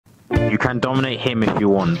You can dominate him if you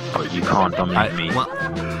want, but you can't dominate me. Well,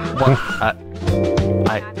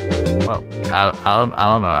 I don't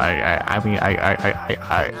know. I mean,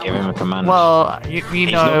 give him a command. Well,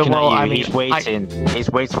 you know, well, I mean, he's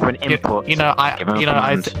waiting for an input. I've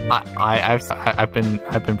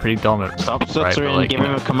been pretty dominant. Stop stuttering, right? Like, give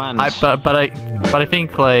him a command. But I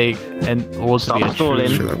think like, in order to be a true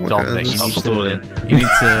dominant, you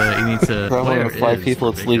need to. Probably with 5 people,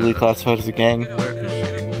 it's legally classified as a gang.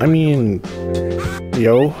 I mean,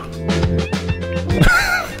 yo.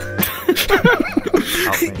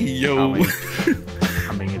 Yo.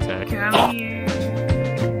 I'm being attacked.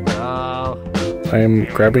 I'm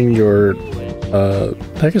grabbing your, the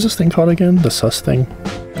heck is this thing called again? The sus thing?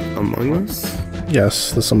 Among Us?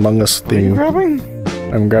 Yes, this Among Us thing. What are you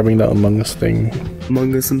grabbing? I'm grabbing the Among Us thing.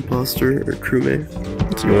 Among Us imposter or crewmate?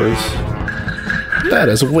 It's yours. That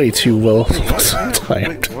is way too well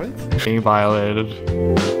timed. Being violated.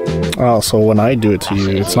 Oh, so when I do it to you,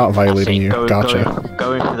 it's not violating you. Gotcha.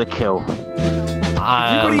 Going for the kill.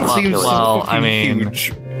 Everybody seems well, I mean,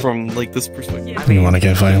 huge from like this perspective. You want to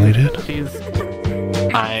get violated?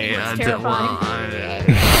 I'm not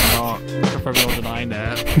confirming or denying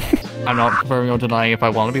that. I'm not confirming or denying if I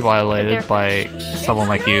want to be violated by someone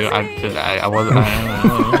like you. I wasn't.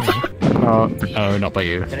 Oh, not by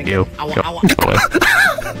you. You. Go away.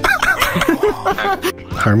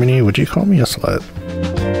 Harmony, would you call me a slut?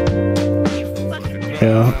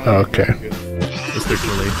 Yeah. Okay.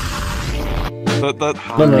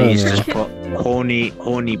 Harmony is just horny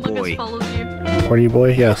boy. Horny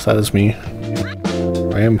boy? Yes, that is me.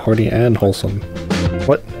 I am horny and wholesome.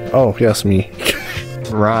 What? Oh, yes, me.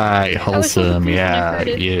 Right, wholesome. Yeah,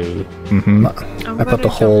 you. I put the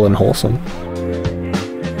whole in wholesome.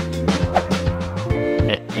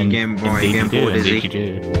 Game boy, is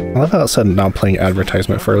he? I love how it said not playing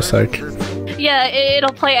advertisement for a sec. Yeah,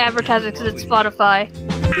 it'll play advertising because it's Spotify.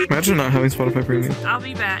 Imagine not having Spotify Premium. I'll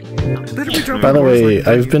be back. By the way,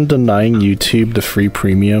 I've been denying YouTube the free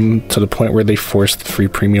premium to the point where they forced the free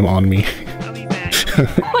premium on me. I'll be back.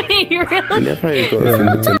 Wait, really?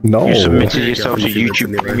 No. You submitted yourself to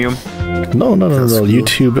YouTube Premium? No.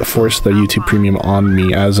 YouTube forced the YouTube Premium on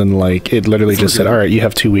me, as in, like, it literally just said, alright, you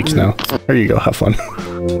have 2 weeks now. There you go, have fun.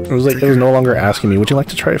 It was like, it was no longer asking me, would you like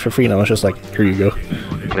to try it for free? And I was just like, here you go.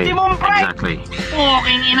 Exactly.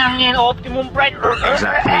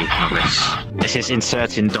 This is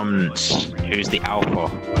inserting dominance. Who's the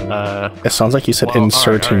alpha? It sounds like you said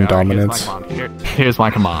inserting dominance. Here's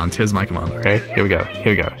my command. Okay, here we go.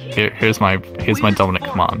 Here's my dominant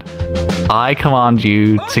command. I command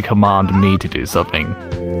you to command me to do something.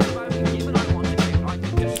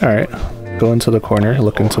 Alright. Go into the corner,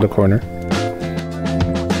 look into the corner.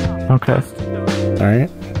 Okay. Alright.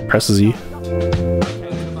 Press Z.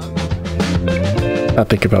 Now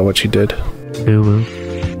think about what you did.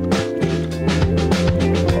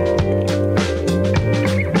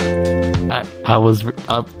 I was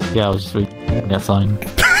just reading that sign.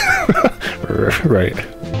 Right.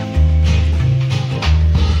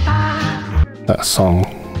 That song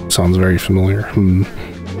sounds very familiar.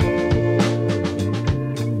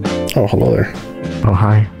 Oh, hello there. Oh,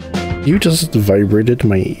 hi. You just vibrated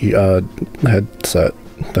my headset.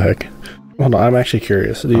 The heck? Hold on, I'm actually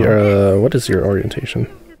curious. What is your orientation?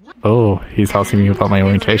 Oh, he's asking me about my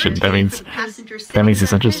orientation. That means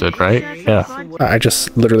he's interested, right? Yeah. I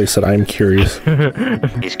just literally said I'm curious.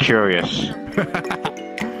 He's curious.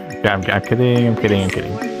 Yeah, I'm kidding.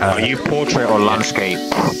 Are you portrait or landscape?